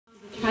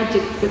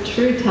tragic but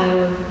true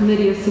tale of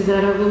Medea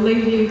Severo, we'll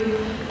leave you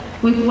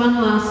with one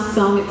last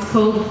song. It's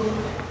called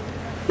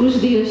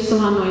Os Dias São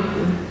à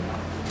Noite.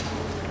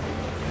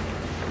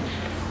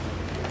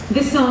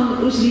 This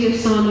song, Os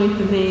Dias São à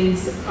Noite,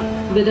 means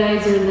the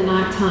days are in the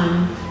night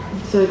time.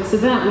 So it's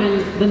about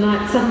when the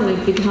night suddenly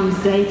becomes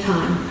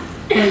daytime.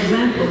 For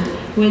example,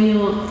 when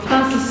you're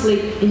fast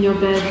asleep in your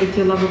bed with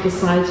your lover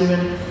beside you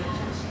and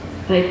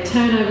they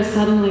turn over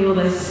suddenly or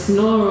they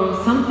snore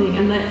or something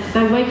and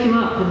they wake you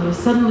up and you're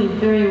suddenly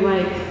very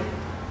awake.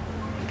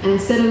 And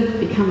instead of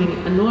becoming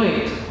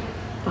annoyed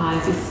by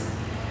this,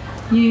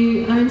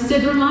 you are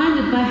instead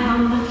reminded by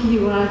how lucky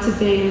you are to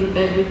be in the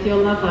bed with your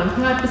lover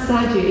right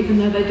beside you, even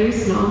though they do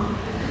snore.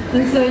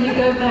 And so you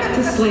go back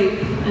to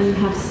sleep and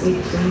have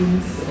sweet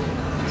dreams.